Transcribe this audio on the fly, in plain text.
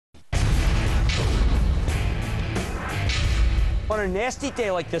On a nasty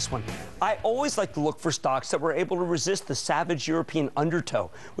day like this one, I always like to look for stocks that were able to resist the savage European undertow,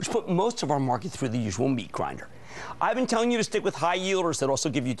 which put most of our market through the usual meat grinder. I've been telling you to stick with high yielders that also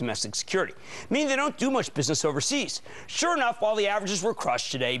give you domestic security, meaning they don't do much business overseas. Sure enough, while the averages were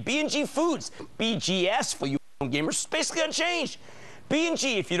crushed today, B&G Foods, BGS for you gamers, is basically unchanged.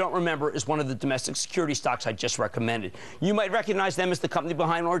 B&G, if you don't remember, is one of the domestic security stocks I just recommended. You might recognize them as the company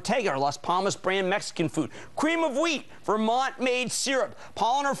behind Ortega, or Las Palmas brand Mexican food, Cream of Wheat, Vermont-made syrup,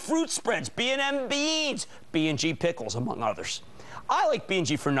 Polliner fruit spreads, B&M beans, B&G pickles, among others. I like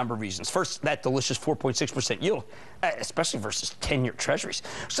B&G for a number of reasons. First, that delicious 4.6% yield, especially versus 10-year treasuries.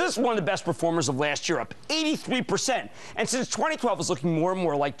 So this is one of the best performers of last year, up 83%. And since 2012 is looking more and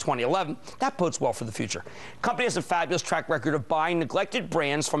more like 2011, that bodes well for the future. The company has a fabulous track record of buying neglected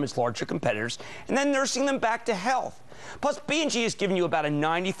brands from its larger competitors and then nursing them back to health. Plus, B&G has given you about a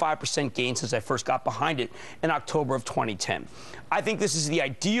 95% gain since I first got behind it in October of 2010. I think this is the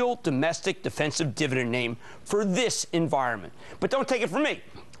ideal domestic defensive dividend name for this environment. But don't take it from me.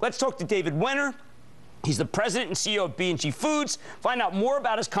 Let's talk to David Wenner. He's the president and CEO of B&G Foods. Find out more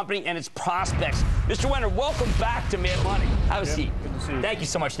about his company and its prospects. Mr. Wenner, welcome back to Mad Money. Have a seat. Good to see you. Thank you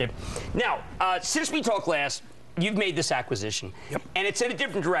so much, Dave. Now, since we talked last, you've made this acquisition, and it's in a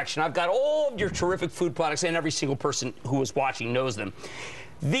different direction. I've got all of your terrific food products, and every single person who is watching knows them.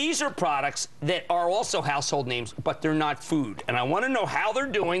 These are products that are also household names, but they're not food. And I want to know how they're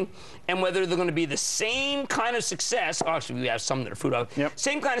doing and whether they're going to be the same kind of success. Actually, we have some that are food.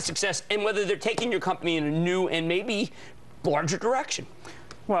 Same kind of success, and whether they're taking your company in a new and maybe larger direction.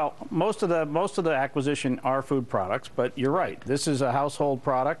 Well, most of the acquisition are food products, but you're right. This is a household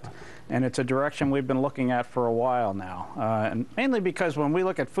product, and it's a direction we've been looking at for a while now. And mainly because when we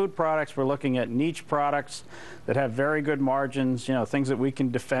look at food products, we're looking at niche products that have very good margins, you know, things that we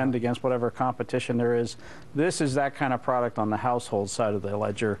can defend against whatever competition there is. This is that kind of product on the household side of the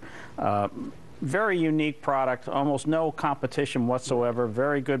ledger. Very unique product, almost no competition whatsoever,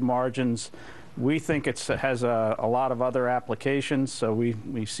 very good margins. We think it has a lot of other applications, so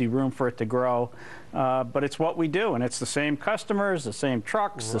we see room for it to grow. But it's what we do, and it's the same customers, the same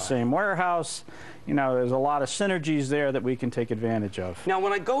trucks, the same warehouse. You know, there's a lot of synergies there that we can take advantage of. Now,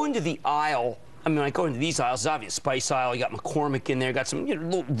 when I go into the aisle, I mean, I go into these aisles, it's obvious, spice aisle, you got McCormick in there, got some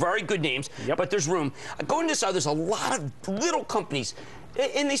little, very good names, but there's room. I go into this aisle, there's a lot of little companies,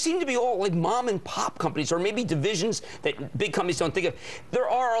 and they seem to be all like mom and pop companies, or maybe divisions that big companies don't think of. There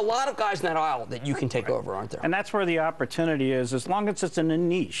are a lot of guys in that aisle that you can take over, aren't there? And that's where the opportunity is, as long as it's in a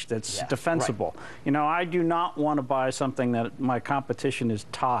niche that's defensible. You know, I do not want to buy something that my competition is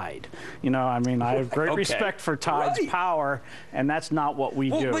Tide. You know, I mean, I have great respect for Tide's power, and that's not what we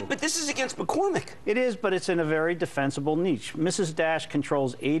do. But this is against McCormick. It is, but it's in a very defensible niche. Mrs. Dash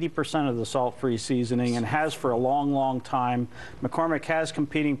controls 80% of the salt-free seasoning and has for a long, long time. McCormick has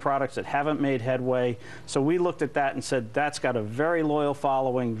competing products that haven't made headway. So we looked at that and said, that's got a very loyal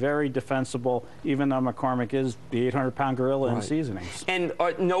following, very defensible, even though McCormick is the 800-pound gorilla in seasonings. And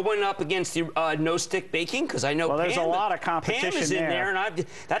no one up against the no-stick baking? Because I know Pam, there's a lot of competition Pam is in there, and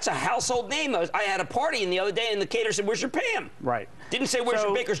that's a household name. I had a party the other day, and the caterer said, where's your Pam? Right. Didn't say, where's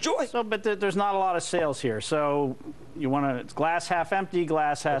your Baker's Joy? But there's not a lot of sales here. So you want to, it's glass half empty,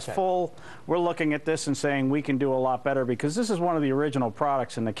 glass half full. We're looking at this and saying we can do a lot better because this is one of the original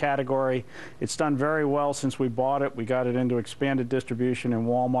products in the category. It's done very well since we bought it. We got it into expanded distribution in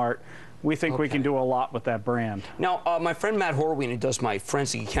Walmart. We think we can do a lot with that brand. Now, my friend Matt Horween, who does my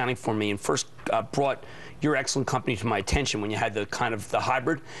forensic accounting for me and first brought your excellent company to my attention when you had the the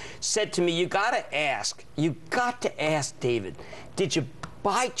hybrid, said to me, you got to ask David, did you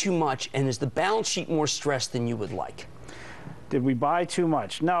buy too much, and is the balance sheet more stressed than you would like? Did we buy too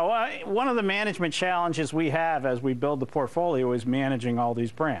much? No. One of the management challenges we have as we build the portfolio is managing all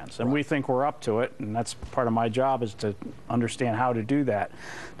these brands. And we think we're up to it, and that's part of my job is to understand how to do that.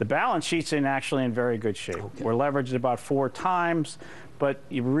 The balance sheet's actually in very good shape. We're leveraged about 4 times, but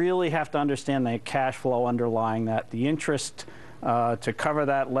you really have to understand the cash flow underlying that. The interest to cover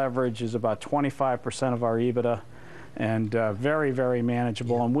that leverage is about 25% of our EBITDA. And very, very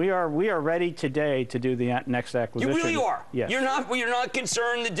manageable. And we are ready today to do the next acquisition. You really are? Yes. You're not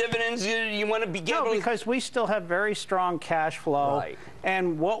concerned the dividends, you want to be getting... No, because we still have very strong cash flow.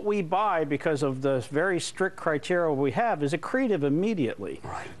 And what we buy, because of the very strict criteria we have, is accretive immediately.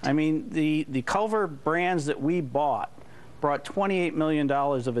 I mean, the Culver brands that we bought brought $28 million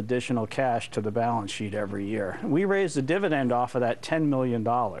of additional cash to the balance sheet every year. We raised the dividend off of that $10 million.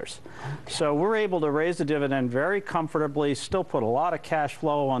 So we're able to raise the dividend very comfortably, still put a lot of cash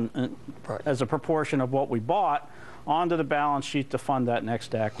flow on as a proportion of what we bought, onto the balance sheet to fund that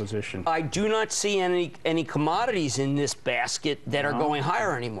next acquisition. I do not see any commodities in this basket that are going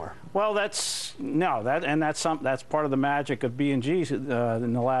higher anymore. Well, that's part of the magic of B&G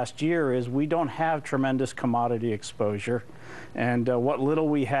in the last year is we don't have tremendous commodity exposure, and what little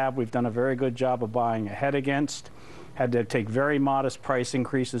we have, we've done a very good job of buying ahead against. Had to take very modest price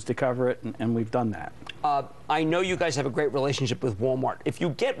increases to cover it, and we've done that. I know you guys have a great relationship with Walmart. If you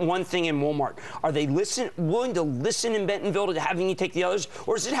get one thing in Walmart, are they willing to listen in Bentonville to having you take the others,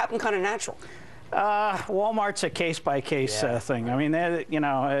 or does it happen kind of natural? Walmart's a case-by-case thing. I mean,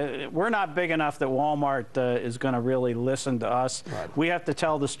 we're not big enough that Walmart is going to really listen to us. Right. We have to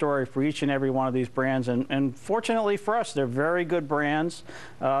tell the story for each and every one of these brands, and fortunately for us, they're very good brands.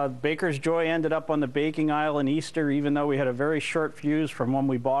 Baker's Joy ended up on the baking aisle in Easter, even though we had a very short fuse from when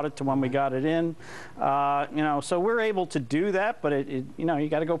we bought it to when we got it in. So we're able to do that, but you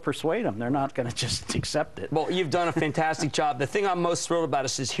got to go persuade them. They're not going to just accept it. Well, you've done a fantastic job. The thing I'm most thrilled about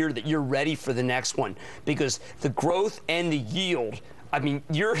is here that you're ready for the next one, because the growth and the yield, I mean,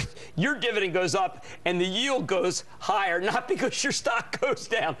 your dividend goes up and the yield goes higher, not because your stock goes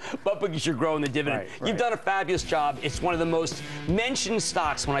down, but because you're growing the dividend. Right. You've done a fabulous job. It's one of the most mentioned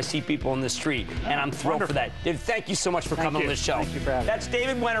stocks when I see people in the street, and I'm thrilled for that. David, thank you so much for coming on the show. Thank you for having me. That's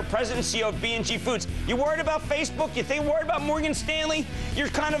David Wenner, President and CEO of B&G Foods. You worried about Facebook? You worried about Morgan Stanley? You're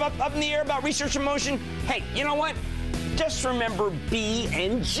kind of up in the air about Research in Motion? Hey, you know what? Just remember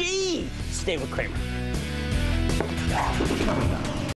B&G. Stay with Cramer.